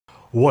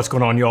What's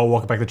going on, y'all?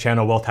 Welcome back to the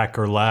channel, Wealth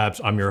Hacker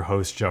Labs. I'm your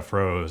host, Jeff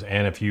Rose.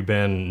 And if you've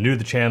been new to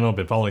the channel,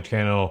 been following the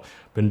channel,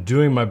 been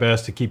doing my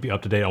best to keep you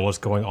up to date on what's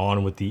going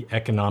on with the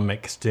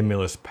economic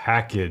stimulus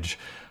package,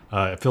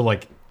 I feel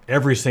like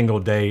every single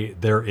day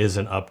there is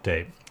an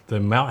update. The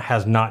amount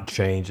has not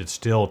changed. It's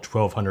still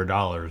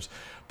 $1,200.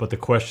 But the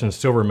question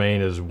still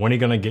remains is, when are you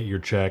going to get your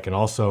check? And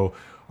also,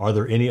 are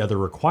there any other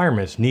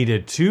requirements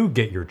needed to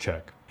get your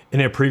check? In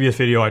a previous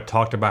video, I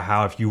talked about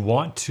how if you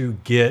want to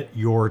get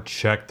your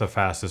check the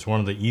fastest, one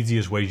of the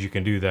easiest ways you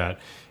can do that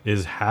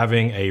is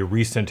having a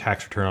recent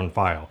tax return on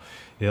file.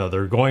 You know,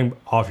 they're going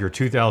off your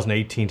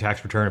 2018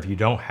 tax return if you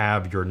don't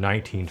have your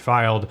 19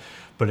 filed,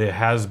 but it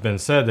has been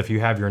said that if you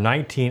have your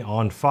 19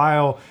 on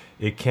file,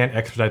 it can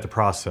expedite the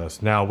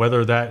process. Now,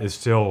 whether that is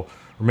still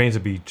remains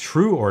to be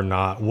true or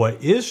not, what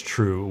is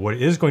true, what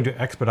is going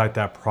to expedite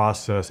that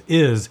process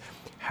is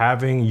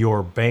having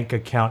your bank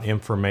account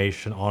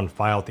information on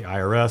file at the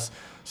IRS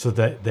so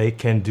that they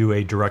can do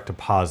a direct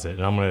deposit.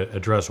 And I'm going to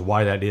address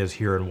why that is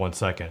here in 1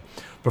 second.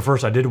 But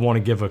first, I did want to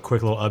give a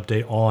quick little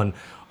update on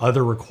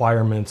other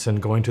requirements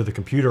and going to the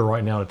computer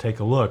right now to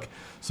take a look.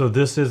 So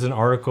this is an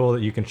article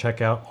that you can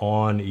check out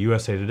on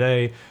USA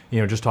Today,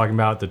 just talking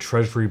about the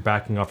Treasury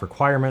backing off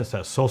requirements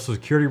that Social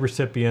Security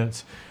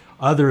recipients,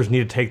 others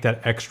need to take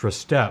that extra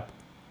step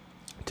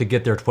to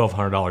get their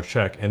 $1,200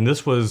 check. And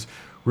this was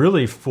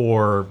really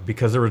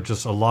because there was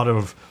just a lot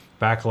of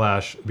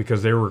backlash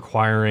because they were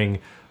requiring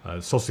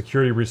Social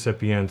Security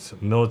recipients,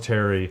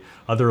 military,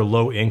 other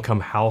low-income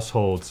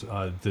households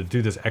to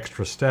do this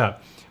extra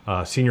step,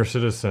 senior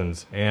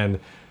citizens, and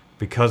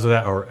because of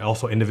that, or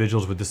also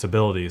individuals with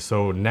disabilities.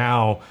 So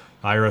now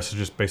IRS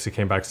just basically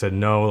came back and said,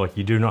 no, like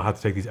you do not have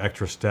to take these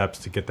extra steps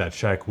to get that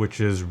check, which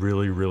is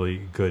really,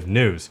 really good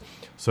news.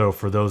 So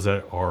for those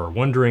that are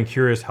wondering,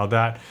 curious how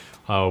that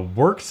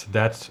works,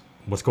 that's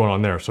what's going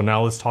on there. So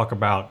now let's talk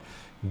about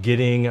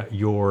getting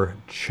your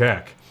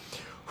check.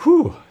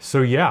 Whew.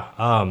 So yeah,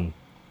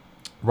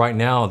 right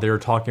now they're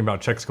talking about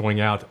checks going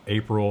out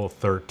April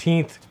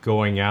 13th,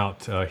 going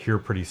out here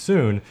pretty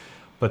soon.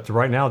 But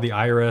right now the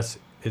IRS,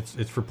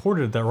 it's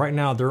reported that right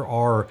now there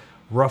are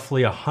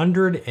roughly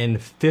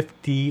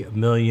 150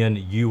 million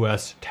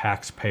US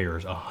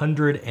taxpayers,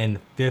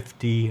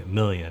 150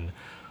 million.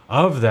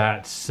 Of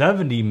that,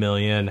 70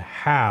 million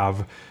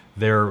have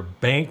their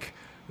bank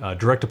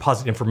direct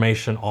deposit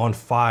information on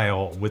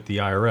file with the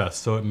IRS.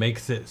 So it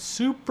makes it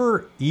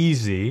super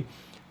easy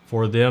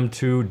for them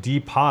to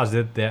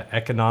deposit that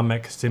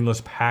economic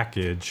stimulus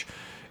package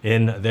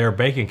in their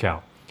bank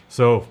account.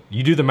 So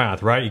you do the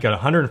math, right? You got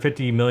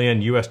 150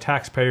 million US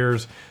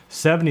taxpayers,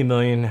 70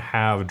 million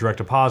have direct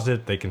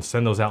deposit. They can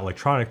send those out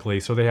electronically.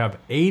 So they have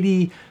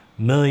 80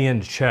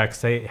 million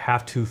checks they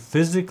have to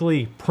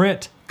physically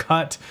print,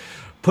 cut,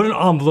 put in an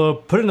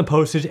envelope, put it in the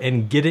postage,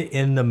 and get it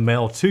in the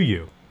mail to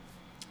you.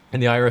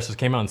 And the IRS has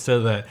came out and said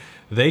that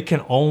they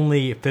can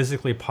only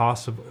physically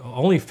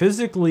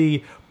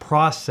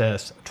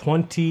process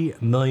 20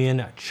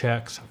 million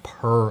checks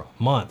per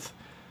month,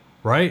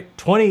 right?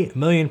 20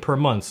 million per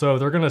month. So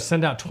they're going to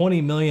send out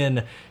 20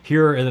 million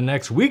here in the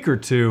next week or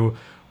two.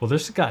 Well,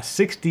 this has got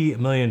 60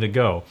 million to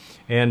go.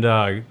 And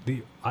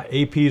the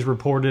AP's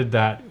reported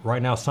that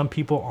right now some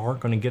people aren't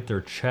going to get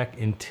their check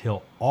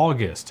until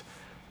August.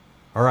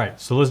 All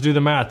right, so let's do the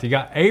math. You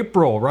got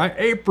April, right?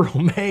 April,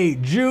 May,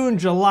 June,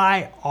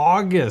 July,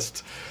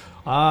 August.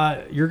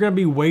 You're gonna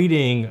be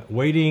waiting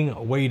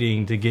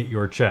to get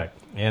your check.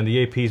 And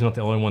the AP is not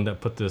the only one that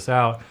put this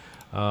out.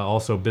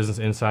 Also, Business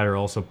Insider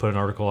also put an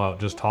article out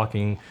just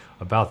talking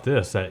about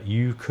this, that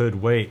you could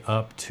wait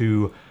up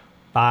to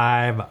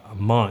 5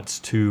 months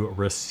to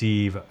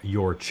receive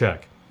your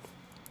check.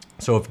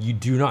 So if you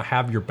do not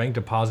have your bank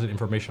deposit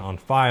information on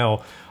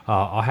file,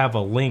 I'll have a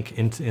link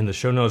in the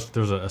show notes.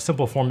 There's a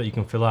simple form that you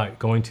can fill out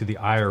going to the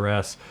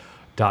irs.gov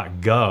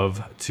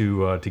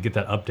to get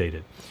that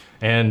updated.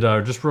 And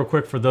just real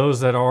quick, for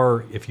those that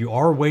are, if you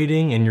are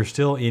waiting and you're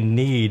still in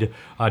need,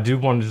 I do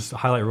want to just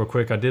highlight real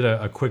quick. I did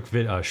a quick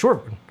video.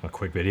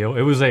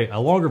 It was a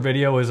longer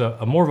video. It was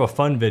a more of a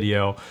fun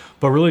video,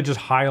 but really just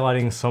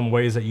highlighting some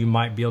ways that you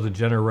might be able to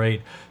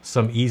generate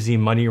some easy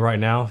money right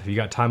now. If you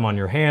got time on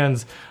your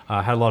hands,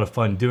 had a lot of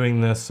fun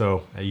doing this.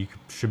 So you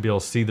should be able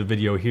to see the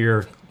video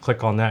here.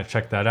 Click on that,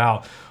 check that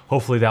out.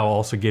 Hopefully that will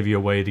also give you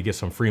a way to get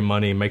some free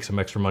money, make some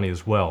extra money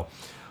as well.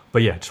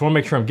 But yeah, just want to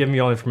make sure I'm giving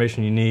you all the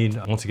information you need.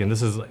 Once again,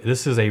 this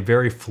is a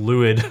very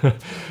fluid,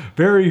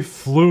 very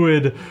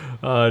fluid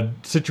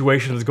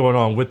situation that's going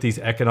on with these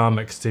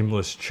economic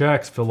stimulus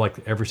checks. Feel like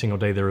every single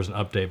day there is an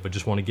update, but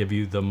just want to give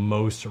you the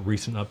most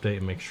recent update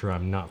and make sure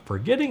I'm not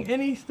forgetting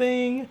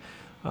anything.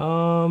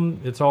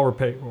 It's all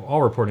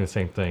reporting the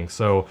same thing.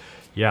 So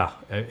yeah,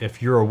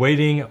 if you're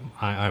waiting,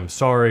 I'm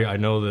sorry. I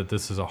know that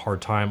this is a hard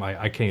time.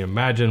 I can't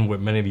imagine what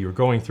many of you are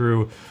going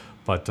through,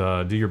 but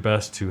do your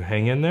best to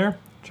hang in there.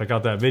 Check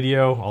out that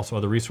video, also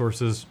other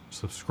resources.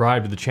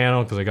 Subscribe to the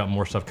channel because I got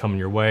more stuff coming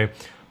your way.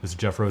 This is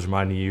Jeff Rose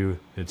reminding you,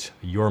 it's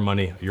your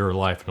money, your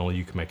life, and only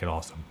you can make it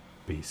awesome.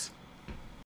 Peace.